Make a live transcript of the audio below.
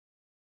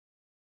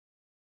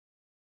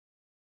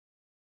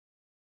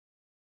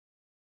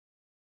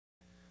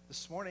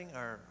This morning,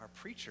 our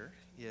preacher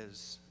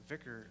is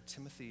Vicar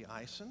Timothy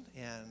Ihssen,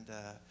 and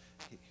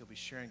he'll be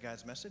sharing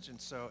God's message. And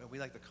so we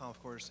like to call him,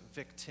 of course,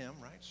 Vic Tim,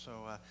 right?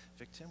 So,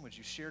 Vic Tim, would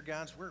you share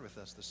God's word with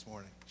us this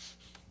morning?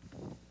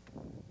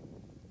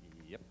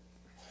 Yep.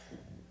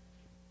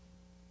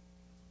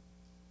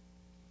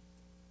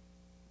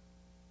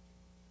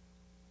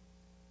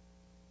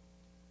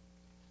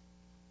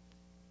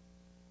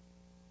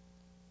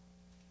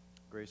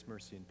 Grace,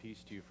 mercy, and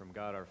peace to you from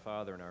God our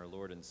Father and our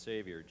Lord and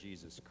Savior,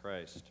 Jesus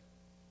Christ.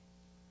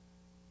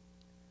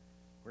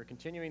 We're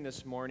continuing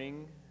this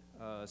morning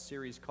a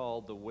series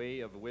called The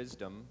Way of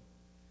Wisdom,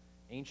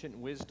 Ancient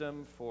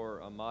Wisdom for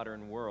a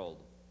Modern World.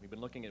 We've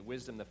been looking at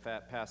wisdom the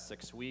past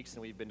 6 weeks,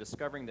 and we've been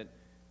discovering that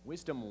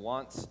wisdom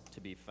wants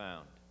to be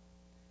found.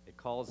 It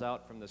calls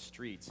out from the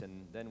streets,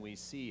 and then we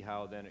see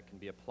how then it can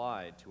be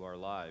applied to our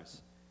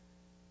lives.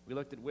 We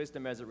looked at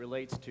wisdom as it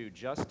relates to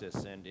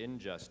justice and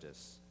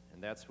injustice.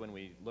 And that's when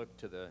we look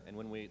to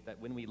when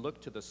we look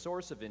to the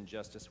source of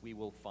injustice, we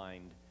will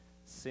find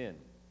sin.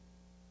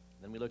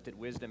 Then we looked at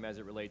wisdom as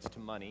it relates to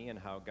money and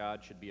how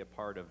God should be a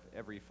part of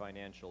every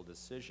financial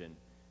decision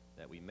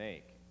that we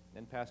make.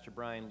 Then Pastor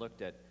Brian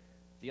looked at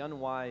the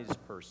unwise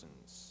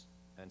persons,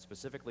 and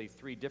specifically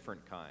 3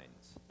 different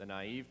kinds: the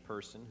naive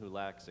person who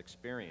lacks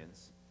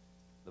experience,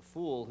 the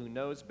fool who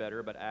knows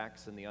better but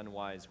acts in the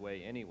unwise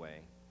way anyway,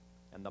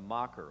 and the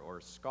mocker or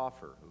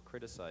scoffer who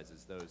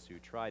criticizes those who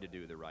try to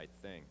do the right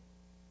thing.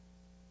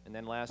 And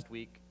then last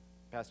week,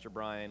 Pastor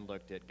Brian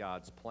looked at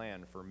God's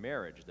plan for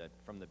marriage, that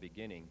from the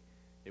beginning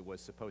it was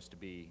supposed to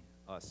be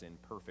us in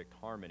perfect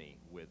harmony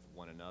with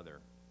one another,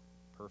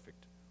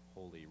 perfect,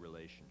 holy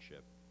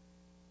relationship.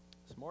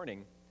 This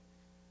morning,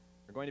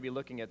 we're going to be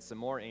looking at some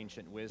more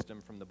ancient wisdom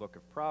from the book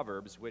of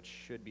Proverbs, which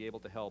should be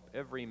able to help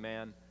every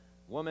man,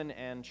 woman,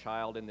 and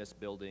child in this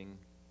building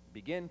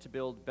begin to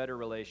build better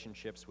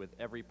relationships with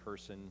every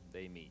person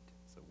they meet.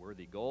 It's a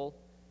worthy goal,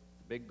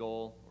 it's a big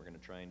goal. We're going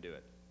to try and do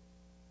it.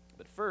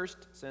 But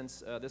first,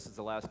 since this is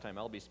the last time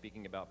I'll be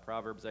speaking about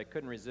Proverbs, I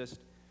couldn't resist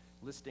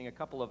listing a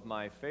couple of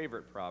my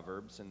favorite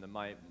Proverbs, and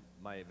my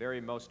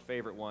very most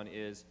favorite one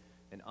is,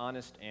 "An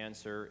honest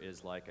answer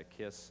is like a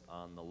kiss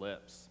on the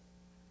lips,"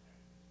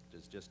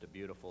 which is just a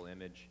beautiful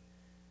image.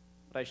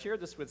 But I shared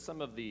this with some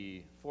of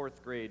the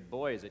 4th grade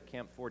boys at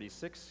Camp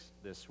 46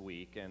 this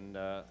week, and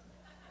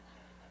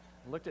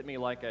looked at me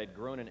like I'd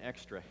grown an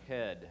extra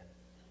head.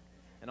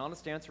 An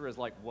honest answer is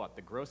like what?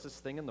 The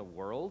grossest thing in the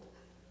world?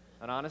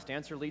 An honest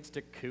answer leads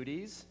to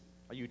cooties?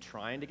 Are you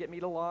trying to get me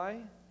to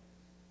lie?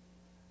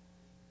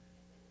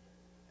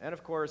 And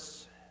of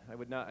course, I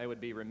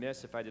would be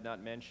remiss if I did not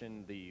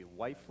mention the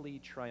wifely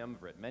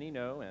triumvirate. Many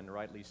know, and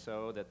rightly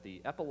so, that the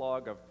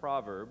epilogue of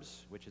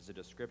Proverbs, which is a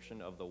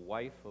description of the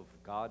wife of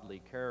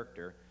godly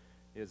character,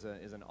 is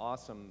an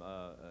awesome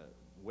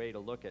way to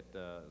look at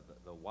the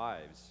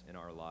wives in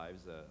our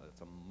lives.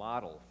 It's a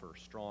model for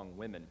strong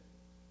women.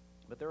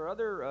 But there are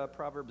other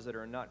proverbs that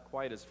are not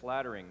quite as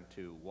flattering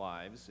to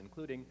wives,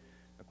 including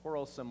a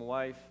quarrelsome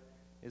wife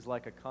is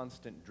like a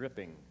constant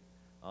dripping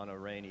on a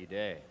rainy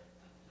day.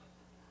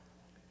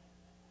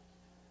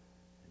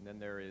 And then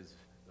there is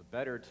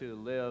better to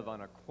live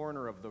on a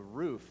corner of the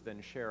roof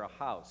than share a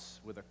house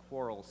with a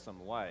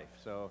quarrelsome wife.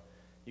 So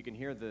you can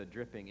hear the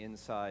dripping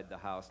inside the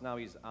house. Now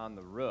he's on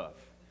the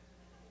roof.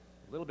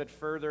 A little bit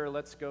further,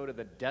 let's go to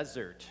the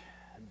desert.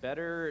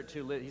 Better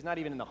to live, he's not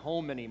even in the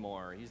home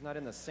anymore. He's not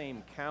in the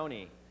same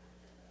county.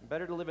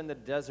 Better to live in the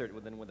desert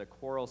than with a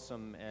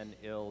quarrelsome and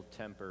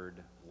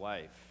ill-tempered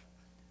wife,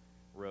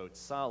 wrote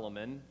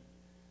Solomon,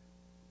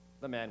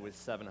 the man with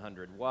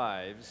 700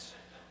 wives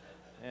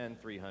and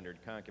 300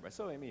 concubines.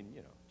 So, I mean,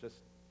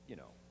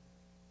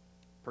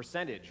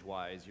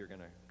 percentage-wise, you're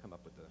going to come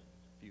up with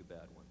a few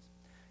bad ones.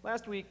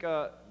 Last week,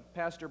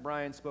 Pastor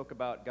Brian spoke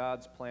about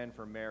God's plan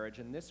for marriage,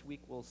 and this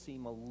week will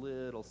seem a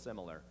little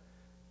similar.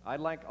 I'd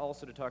like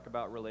also to talk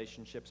about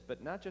relationships,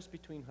 but not just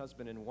between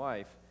husband and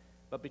wife,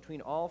 but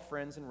between all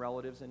friends and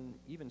relatives and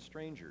even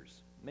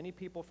strangers. Many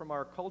people from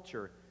our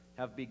culture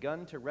have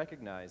begun to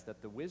recognize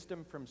that the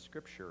wisdom from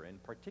Scripture,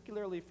 and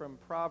particularly from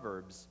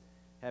Proverbs,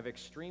 have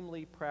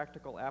extremely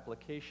practical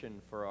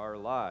application for our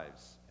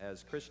lives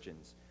as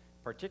Christians,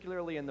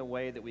 particularly in the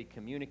way that we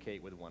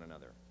communicate with one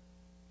another.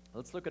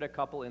 Let's look at a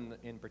couple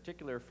in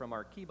particular from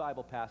our key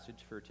Bible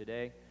passage for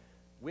today.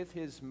 With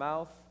his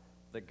mouth,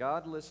 the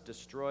godless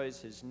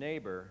destroys his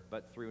neighbor,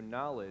 but through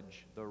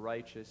knowledge the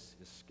righteous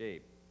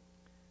escape.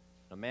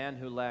 A man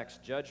who lacks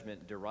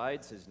judgment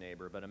derides his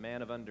neighbor, but a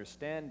man of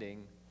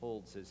understanding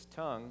holds his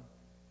tongue.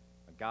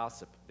 A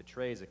gossip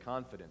betrays a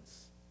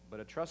confidence, but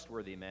a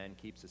trustworthy man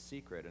keeps a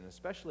secret. And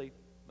especially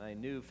my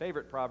new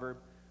favorite proverb,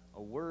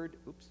 a word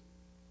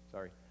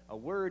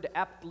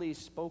aptly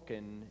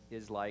spoken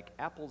is like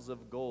apples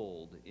of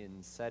gold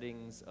in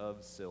settings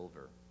of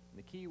silver. And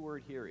the key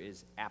word here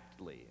is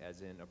aptly,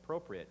 as in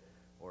appropriate,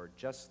 or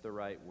just the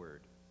right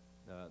word.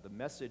 The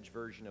Message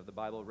version of the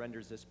Bible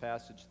renders this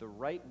passage, the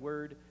right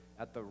word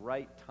at the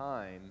right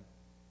time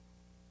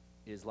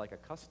is like a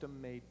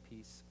custom-made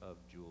piece of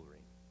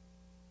jewelry.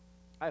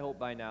 I hope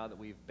by now that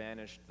we've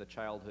banished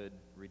the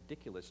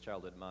ridiculous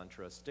childhood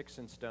mantra, sticks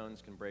and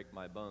stones can break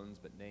my bones,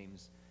 but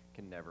names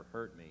can never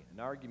hurt me. An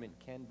argument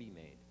can be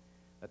made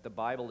that the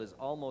Bible is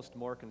almost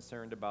more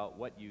concerned about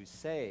what you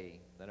say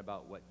than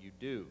about what you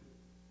do.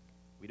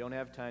 We don't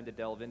have time to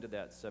delve into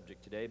that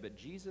subject today, but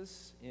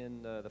Jesus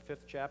in the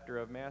 5th chapter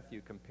of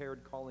Matthew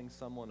compared calling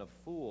someone a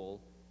fool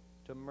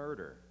to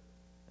murder.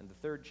 And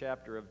the 3rd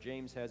chapter of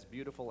James has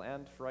beautiful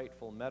and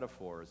frightful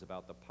metaphors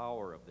about the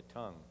power of the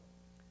tongue.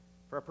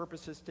 For our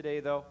purposes today,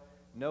 though,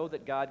 know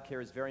that God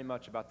cares very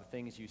much about the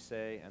things you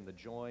say and the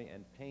joy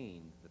and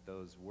pain that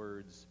those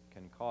words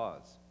can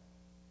cause.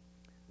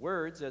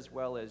 Words, as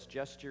well as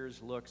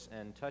gestures, looks,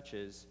 and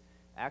touches,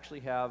 actually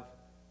have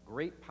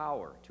great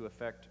power to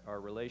affect our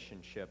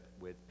relationship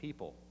with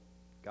people,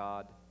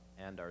 God,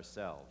 and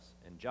ourselves.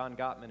 And John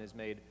Gottman has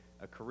made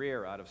a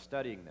career out of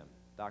studying them.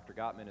 Dr.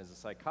 Gottman is a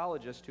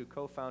psychologist who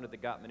co-founded the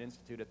Gottman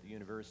Institute at the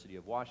University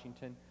of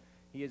Washington.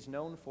 He is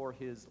known for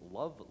his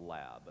love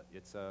lab.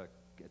 It's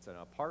an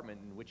apartment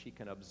in which he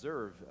can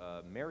observe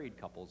married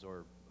couples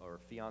or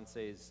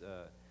fiancés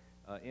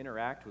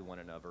interact with one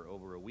another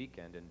over a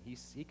weekend, and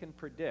he can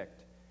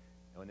predict,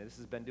 and this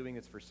has been doing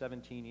this for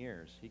 17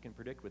 years, he can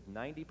predict with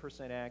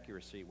 90%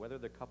 accuracy whether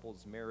the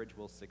couple's marriage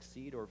will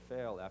succeed or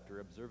fail after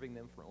observing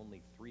them for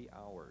only 3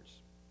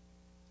 hours.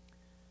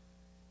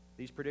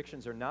 These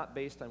predictions are not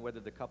based on whether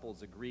the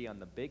couples agree on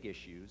the big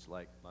issues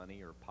like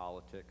money or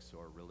politics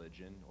or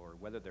religion, or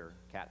whether they're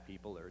cat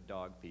people or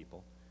dog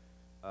people,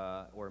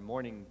 or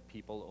morning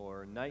people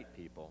or night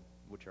people,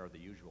 which are the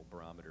usual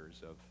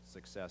barometers of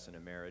success in a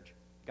marriage.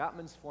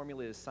 Gottman's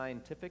formula is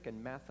scientific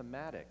and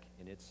mathematic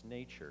in its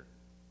nature.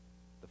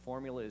 The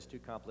formula is too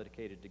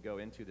complicated to go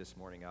into this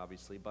morning,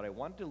 obviously, but I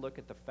want to look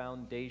at the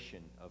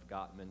foundation of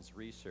Gottman's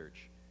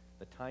research,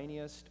 the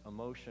tiniest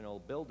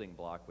emotional building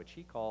block, which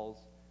he calls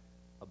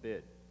a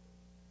bid.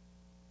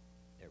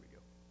 There we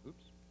go.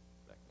 Oops,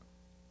 back one.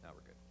 Now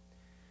we're good.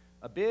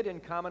 A bid in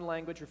common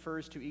language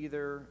refers to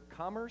either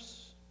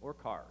commerce or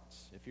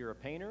cards. If you're a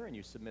painter and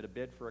you submit a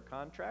bid for a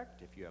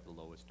contract, if you have the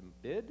lowest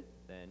bid,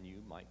 then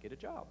you might get a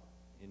job.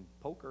 In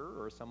poker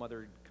or some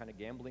other kind of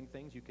gambling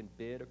things, you can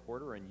bid a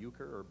quarter. In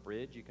euchre or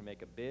bridge, you can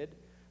make a bid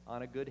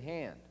on a good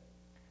hand.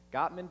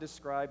 Gottman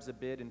describes a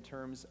bid in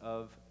terms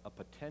of a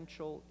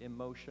potential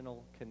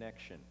emotional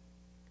connection.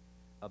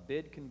 A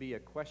bid can be a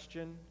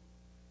question,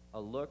 a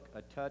look,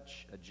 a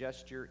touch, a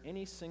gesture,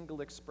 any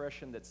single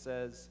expression that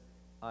says,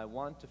 I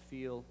want to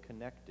feel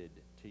connected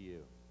to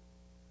you.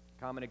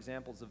 Common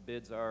examples of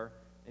bids are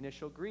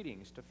initial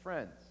greetings to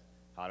friends.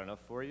 Hot enough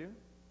for you?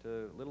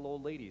 To little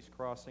old ladies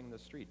crossing the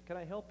street. Can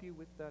I help you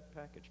with that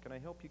package? Can I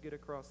help you get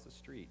across the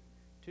street?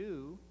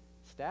 To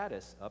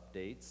status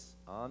updates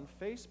on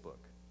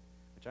Facebook,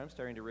 which I'm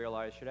starting to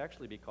realize should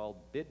actually be called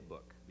bid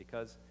book,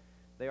 because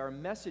they are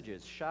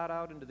messages shot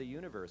out into the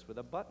universe with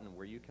a button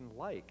where you can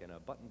like and a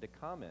button to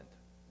comment.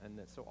 And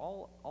so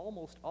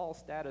almost all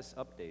status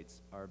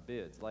updates are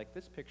bids, like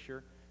this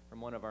picture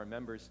from one of our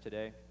members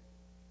today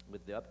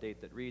with the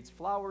update that reads,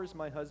 "Flowers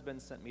my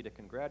husband sent me to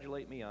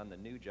congratulate me on the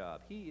new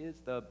job. He is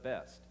the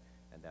best."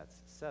 And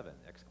that's 7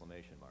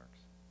 exclamation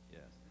marks.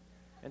 Yes.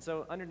 And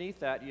so underneath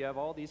that, you have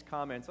all these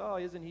comments. Oh,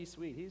 isn't he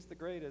sweet? He's the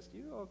greatest.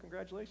 Oh,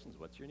 congratulations.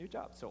 What's your new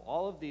job? So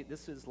all of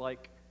this is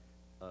like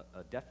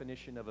a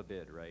definition of a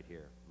bid right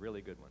here.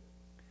 Really good one.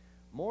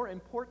 More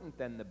important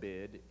than the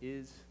bid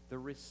is the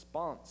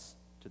response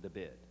to the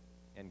bid.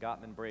 And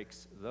Gottman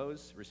breaks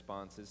those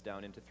responses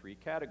down into 3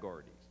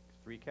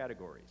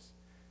 categories.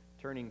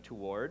 Turning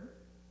toward,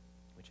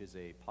 which is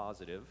a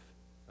positive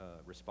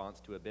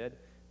response to a bid.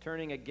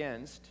 Turning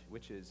against,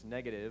 which is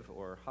negative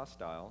or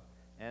hostile.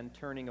 And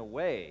turning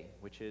away,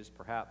 which is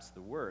perhaps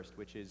the worst,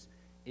 which is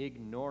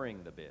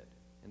ignoring the bid.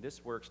 And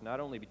this works not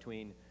only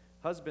between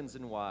husbands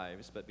and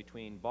wives, but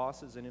between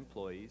bosses and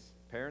employees,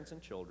 parents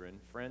and children,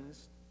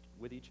 friends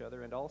with each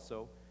other, and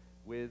also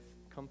with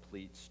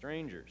complete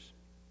strangers.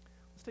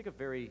 Let's take a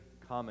very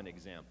common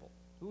example.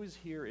 Who is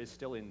here is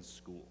still in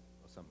school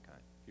of some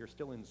kind? If you're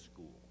still in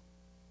school,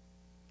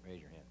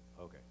 raise your hand.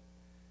 Okay.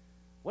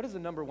 What is the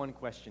number one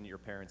question your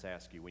parents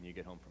ask you when you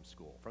get home from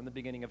school, from the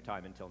beginning of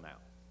time until now?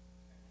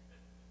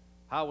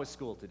 How was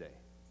school today?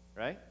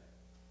 Right?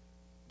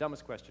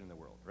 Dumbest question in the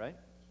world, right?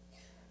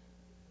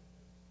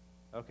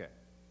 Okay.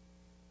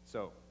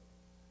 So,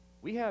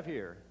 we have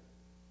here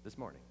this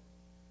morning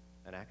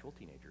an actual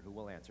teenager who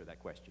will answer that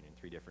question in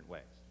 3 different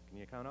ways. Can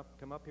you come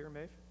up here,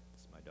 Maeve?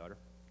 This is my daughter.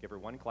 Give her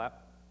 1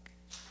 clap.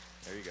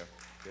 There you go.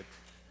 Good.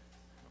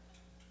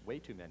 Way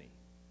too many.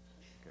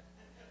 Good.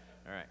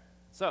 All right.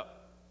 So,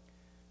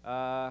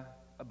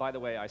 by the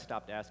way, I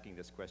stopped asking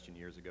this question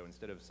years ago.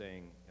 Instead of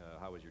saying,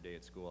 how was your day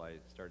at school, I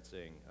started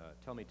saying,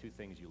 tell me 2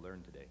 things you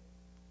learned today.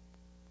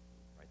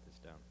 Write this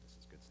down. This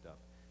is good stuff.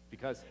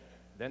 Because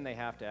then they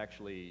have to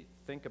actually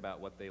think about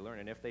what they learn.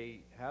 And if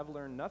they have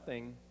learned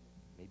nothing,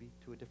 maybe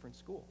to a different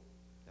school.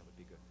 That would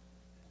be good.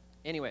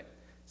 Anyway,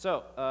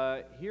 so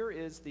here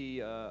is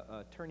the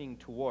turning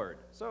toward.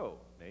 So,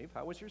 Maeve,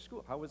 how was your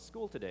school? How was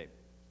school today?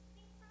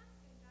 Thanks for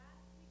asking,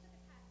 Dad. We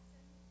took a test,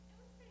 and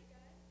it was pretty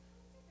good.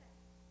 How was your day?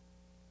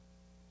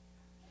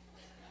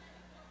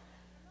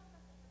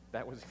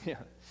 That was, yeah.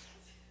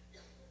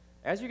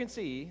 As you can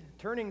see,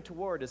 turning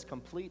toward is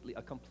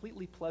a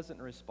completely pleasant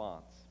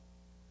response.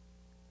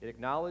 It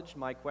acknowledged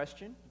my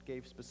question,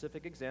 gave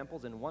specific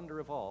examples, and wonder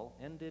of all,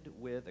 ended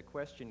with a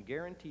question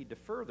guaranteed to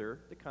further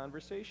the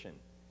conversation.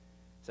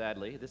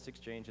 Sadly, this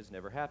exchange has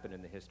never happened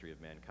in the history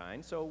of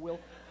mankind, so we'll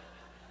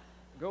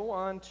go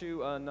on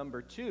to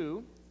number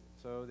 2.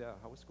 So, yeah,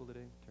 how was school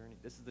today?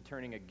 This is the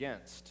turning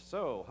against.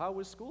 So, how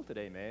was school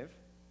today, Maeve?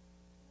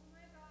 Oh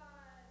my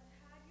God,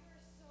 Dad, you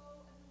are so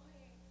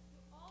annoying.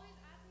 You always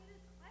ask me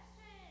this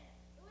question.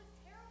 It was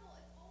terrible.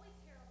 It's always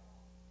terrible.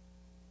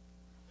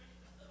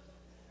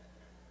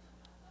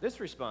 This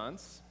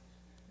response,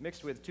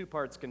 mixed with 2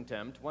 parts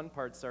contempt, 1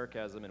 part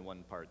sarcasm, and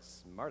 1 part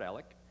smart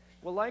aleck,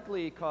 will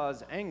likely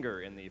cause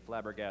anger in the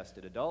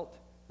flabbergasted adult,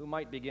 who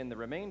might begin the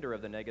remainder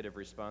of the negative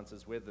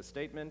responses with the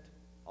statement,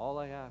 "All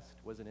I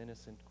asked was an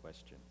innocent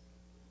question."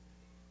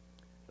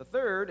 The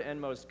third and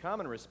most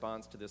common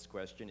response to this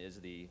question is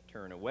the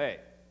turn away.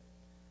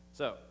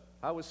 So,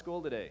 how was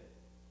school today?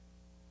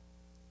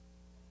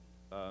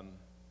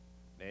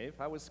 Maeve,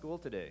 how was school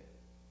today?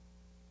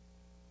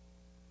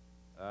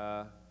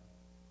 How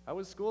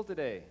was school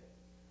today?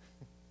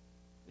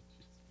 It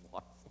just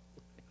walks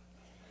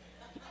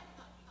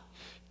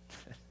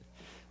away.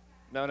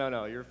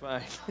 No, you're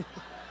fine.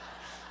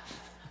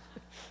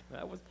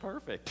 That was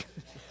perfect.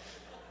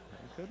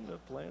 I couldn't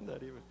have planned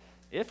that even.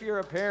 If you're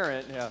a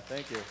parent, yeah,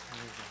 thank you.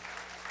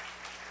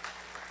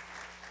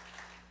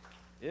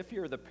 If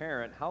you're the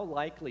parent, how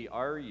likely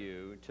are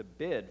you to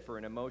bid for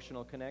an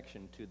emotional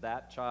connection to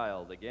that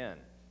child again?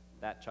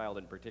 That child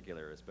in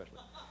particular, especially.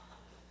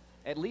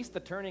 At least the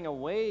turning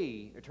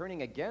away, or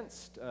turning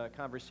against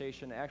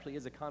conversation actually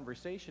is a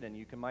conversation, and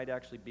you might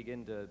actually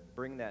begin to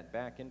bring that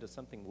back into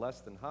something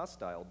less than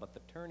hostile, but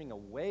the turning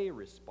away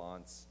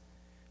response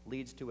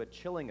leads to a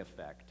chilling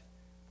effect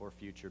for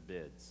future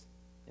bids.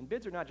 And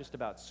bids are not just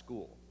about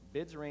school.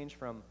 Bids range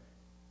from,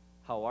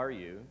 "How are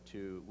you?"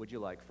 to "Would you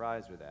like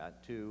fries with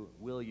that?" to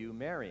 "Will you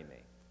marry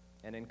me?"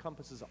 and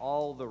encompasses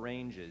all the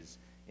ranges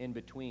in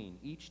between,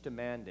 each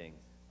demanding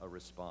a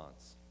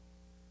response.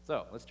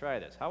 So, let's try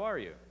this. How are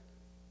you?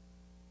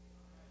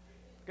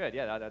 Good,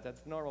 yeah,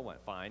 that's the normal one.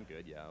 Fine,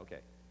 good, yeah,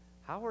 okay.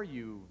 How are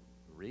you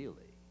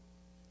really?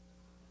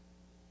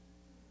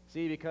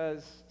 See,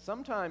 because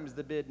sometimes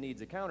the bid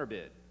needs a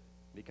counterbid.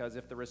 Because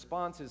if the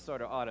response is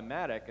sort of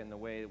automatic in the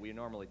way that we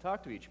normally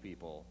talk to each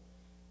people,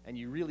 and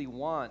you really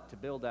want to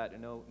build that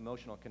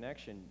emotional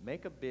connection,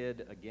 make a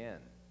bid again.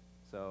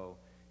 So,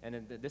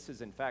 and this is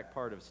in fact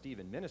part of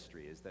Stephen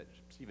ministry, is that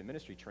Stephen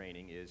ministry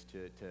training is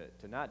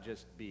to not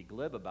just be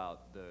glib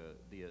about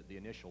the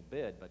initial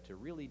bid, but to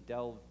really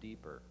delve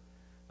deeper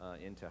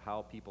into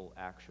how people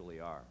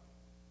actually are.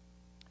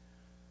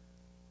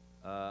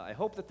 I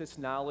hope that this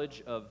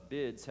knowledge of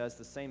bids has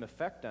the same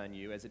effect on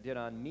you as it did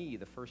on me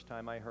the first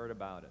time I heard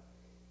about it.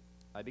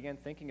 I began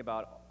thinking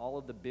about all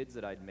of the bids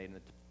that I'd made in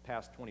the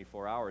past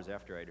 24 hours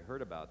after I'd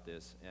heard about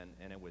this,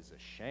 and it was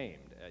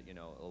ashamed.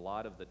 A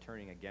lot of the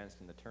turning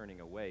against and the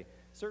turning away.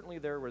 Certainly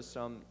there was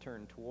some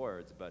turn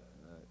towards, but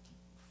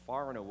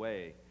far and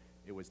away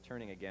it was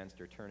turning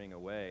against or turning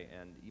away,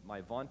 and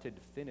my vaunted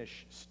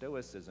Finnish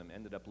stoicism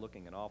ended up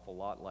looking an awful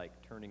lot like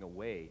turning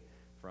away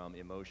from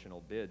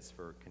emotional bids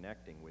for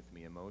connecting with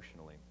me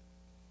emotionally.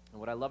 And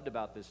what I loved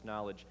about this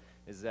knowledge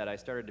is that I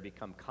started to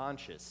become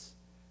conscious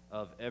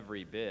of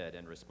every bid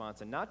and response,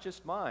 and not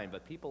just mine,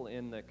 but people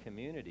in the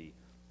community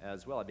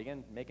as well. I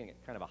began making it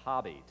kind of a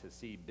hobby to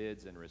see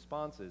bids and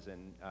responses,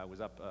 and I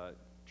was up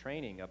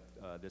training up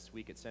this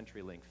week at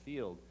CenturyLink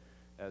Field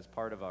as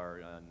part of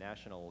our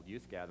National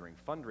Youth Gathering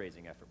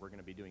fundraising effort. We're going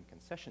to be doing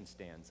concession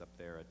stands up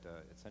there at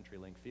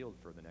CenturyLink Field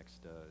for the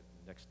next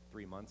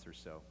 3 months or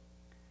so.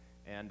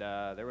 And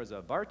there was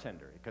a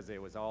bartender, because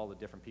it was all the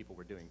different people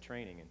were doing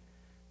training, and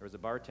there was a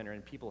bartender,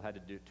 and people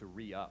had to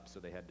re-up, so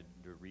they had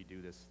to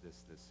redo this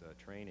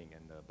training.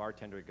 And the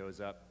bartender goes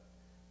up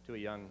to a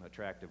young,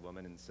 attractive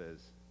woman and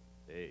says,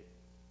 "Hey."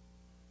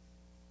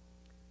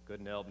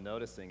 Couldn't help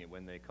noticing it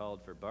when they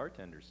called for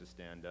bartenders to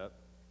stand up.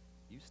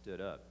 You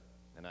stood up,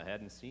 and I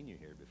hadn't seen you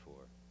here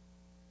before.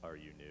 Are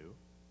you new?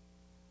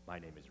 My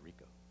name is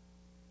Rico.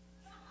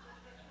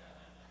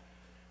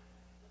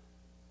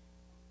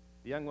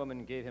 The young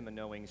woman gave him a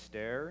knowing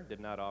stare, did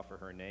not offer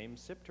her name,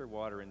 sipped her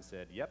water, and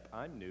said, "Yep,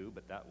 I'm new,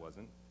 but that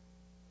wasn't."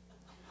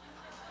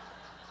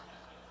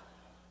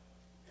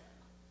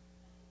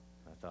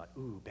 I thought,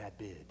 ooh, bad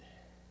bid.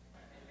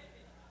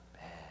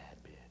 Bad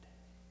bid.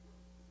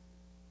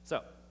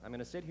 So, I'm going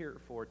to sit here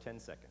for 10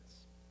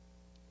 seconds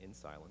in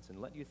silence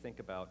and let you think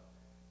about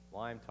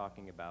why I'm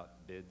talking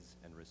about bids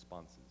and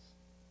responses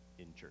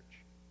in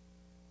church.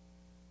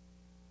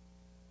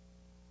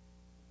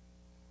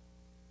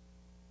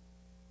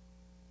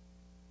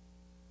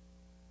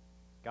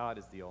 God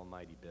is the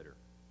almighty bidder,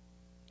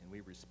 and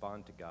we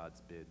respond to God's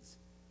bids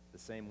the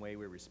same way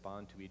we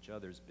respond to each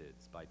other's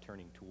bids, by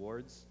turning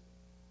towards,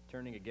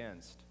 turning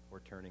against, or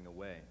turning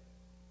away.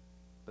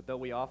 But though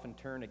we often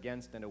turn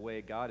against and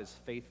away, God is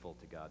faithful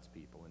to God's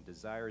people and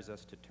desires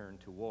us to turn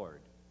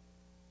toward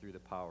through the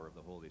power of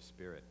the Holy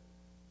Spirit.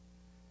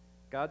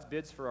 God's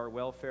bids for our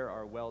welfare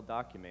are well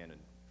documented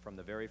from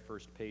the very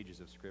first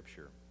pages of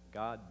Scripture.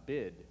 God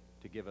bid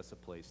to give us a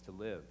place to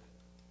live.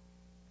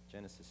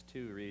 Genesis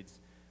 2 reads,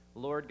 "The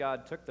Lord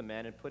God took the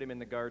man and put him in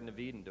the Garden of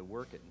Eden to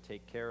work it and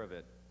take care of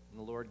it. And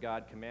the Lord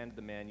God commanded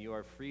the man, 'You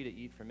are free to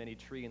eat from any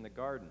tree in the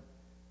garden,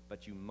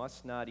 but you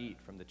must not eat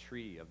from the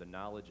tree of the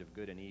knowledge of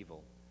good and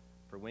evil,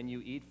 for when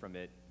you eat from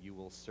it, you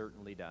will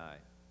certainly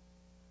die.'"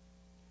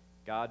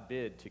 God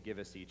bid to give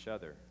us each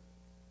other.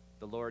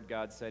 The Lord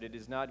God said, "It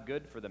is not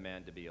good for the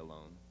man to be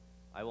alone.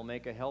 I will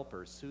make a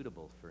helper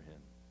suitable for him."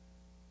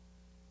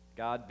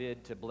 God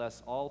bid to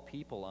bless all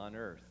people on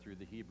earth through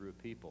the Hebrew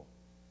people.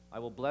 "I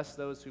will bless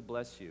those who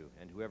bless you,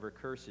 and whoever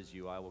curses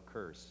you I will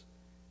curse,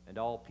 and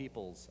all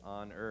peoples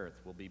on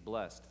earth will be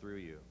blessed through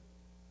you."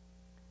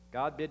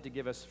 God bid to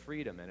give us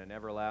freedom and an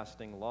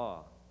everlasting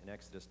law in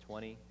Exodus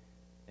 20,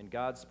 and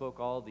God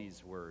spoke all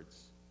these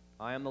words,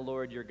 "I am the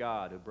Lord your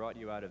God who brought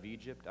you out of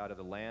Egypt, out of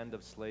the land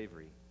of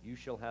slavery. You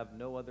shall have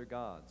no other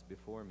gods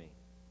before me."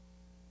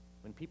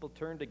 When people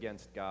turned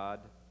against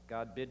God,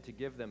 God bid to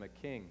give them a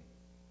king.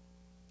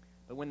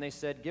 But when they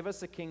said, "Give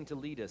us a king to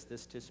lead us,"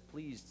 this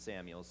displeased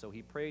Samuel. So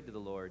he prayed to the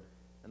Lord,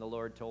 and the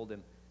Lord told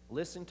him,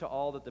 "Listen to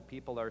all that the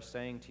people are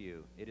saying to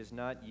you. It is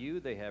not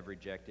you they have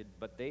rejected,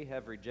 but they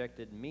have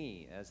rejected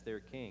me as their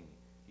king."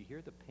 Do you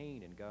hear the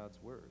pain in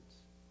God's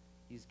words?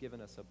 He's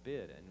given us a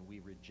bid, and we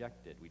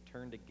rejected. We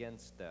turned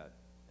against that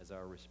as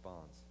our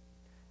response.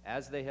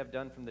 "As they have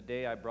done from the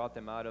day I brought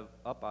them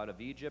up out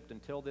of Egypt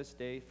until this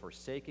day,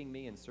 forsaking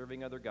me and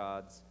serving other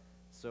gods,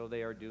 so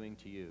they are doing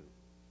to you.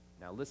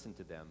 Now listen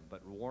to them,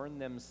 but warn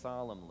them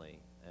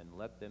solemnly, and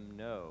let them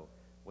know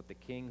what the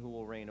king who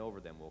will reign over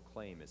them will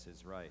claim as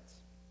his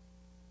rights."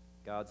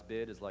 God's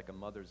bid is like a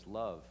mother's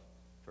love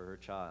for her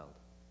child.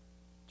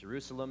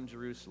 "Jerusalem,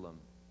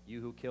 Jerusalem, you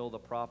who kill the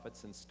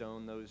prophets and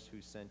stone those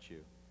who sent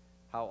you.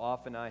 How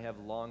often I have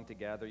longed to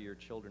gather your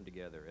children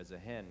together, as a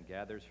hen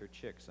gathers her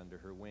chicks under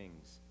her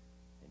wings,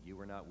 and you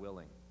were not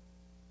willing."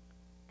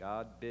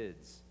 God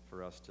bids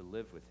for us to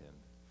live with him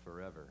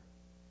forever.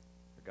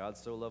 "For God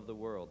so loved the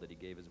world that he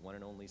gave his one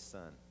and only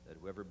Son, that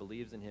whoever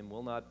believes in him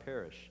will not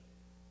perish,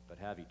 but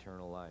have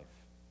eternal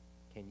life."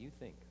 Can you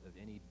think of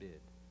any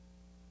bid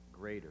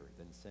greater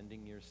than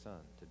sending your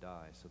Son to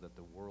die so that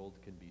the world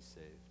can be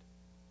saved?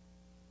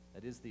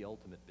 That is the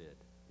ultimate bid,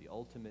 the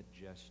ultimate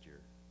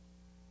gesture,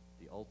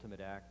 the ultimate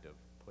act of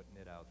putting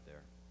it out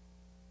there.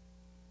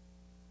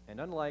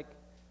 And unlike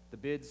the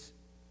bids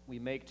we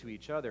make to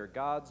each other,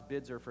 God's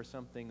bids are for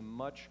something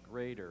much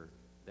greater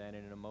than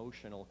an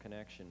emotional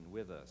connection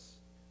with us.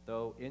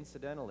 Though,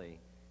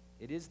 incidentally,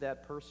 it is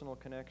that personal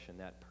connection,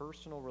 that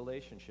personal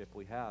relationship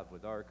we have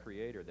with our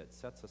Creator that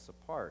sets us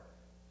apart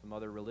from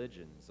other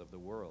religions of the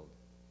world.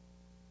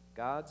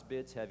 God's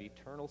bids have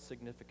eternal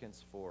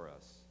significance for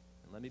us.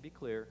 And let me be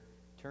clear,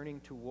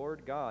 turning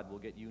toward God will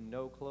get you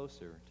no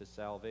closer to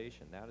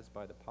salvation. That is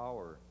by the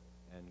power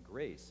and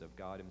grace of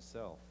God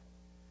himself.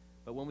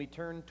 But when we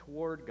turn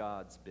toward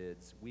God's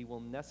bids, we will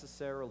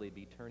necessarily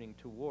be turning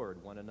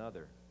toward one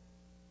another.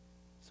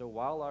 So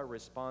while our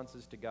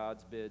responses to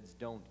God's bids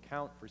don't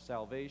count for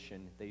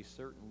salvation, they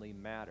certainly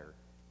matter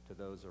to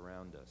those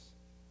around us.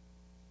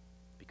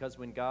 Because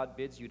when God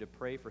bids you to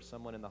pray for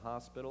someone in the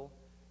hospital,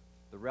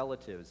 the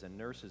relatives and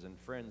nurses and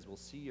friends will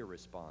see your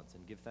response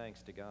and give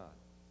thanks to God.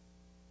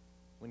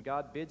 When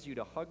God bids you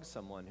to hug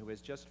someone who has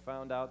just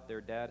found out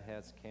their dad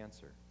has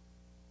cancer,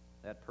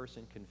 that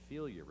person can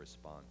feel your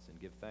response and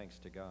give thanks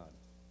to God.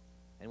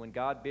 And when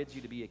God bids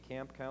you to be a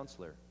camp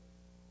counselor,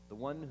 the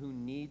one who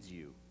needs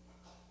you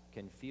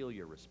can feel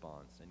your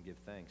response and give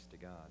thanks to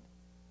God.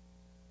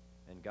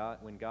 And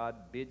when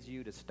God bids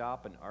you to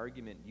stop an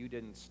argument you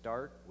didn't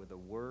start with a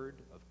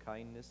word of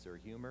kindness or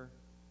humor,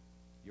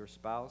 your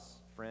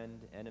spouse,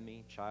 friend,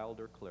 enemy, child,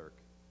 or clerk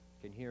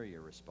can hear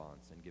your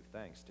response and give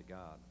thanks to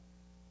God.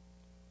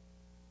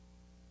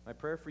 My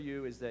prayer for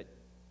you is that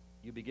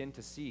you begin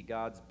to see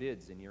God's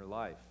bids in your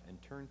life and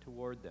turn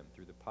toward them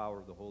through the power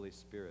of the Holy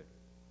Spirit.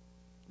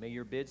 May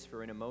your bids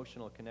for an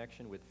emotional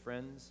connection with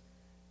friends,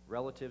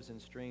 relatives,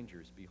 and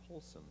strangers be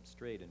wholesome,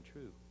 straight, and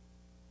true.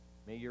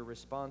 May your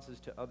responses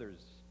to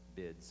others'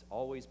 bids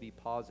always be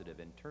positive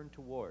and turn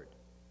toward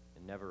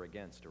and never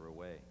against or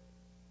away.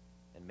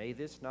 And may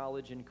this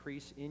knowledge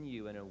increase in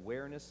you an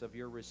awareness of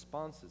your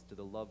responses to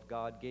the love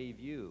God gave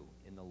you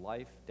in the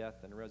life,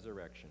 death, and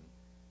resurrection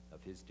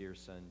of his dear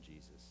Son,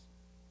 Jesus.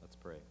 Let's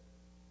pray.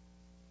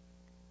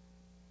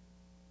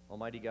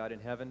 Almighty God in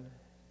heaven,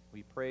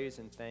 we praise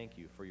and thank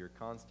you for your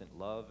constant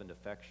love and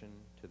affection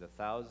to the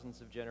thousands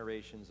of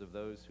generations of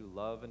those who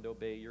love and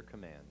obey your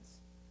commands.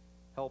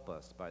 Help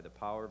us by the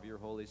power of your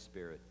Holy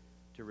Spirit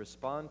to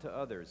respond to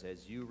others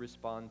as you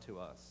respond to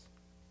us,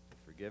 with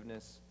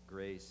forgiveness,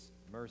 grace,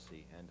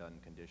 mercy, and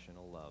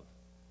unconditional love.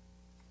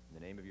 In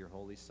the name of your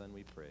Holy Son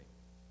we pray.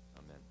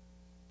 Amen.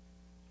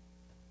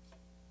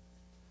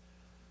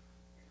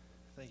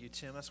 Thank you,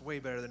 Tim. That's way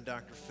better than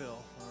Dr. Phil.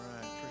 All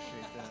right,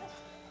 appreciate that.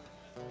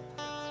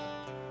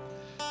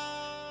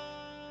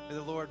 May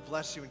the Lord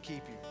bless you and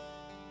keep you.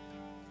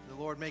 The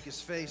Lord make his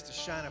face to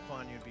shine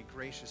upon you and be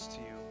gracious to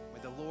you.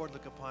 May the Lord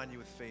look upon you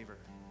with favor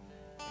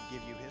and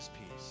give you his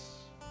peace.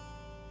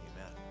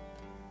 Amen.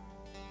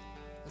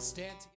 Let's stand together.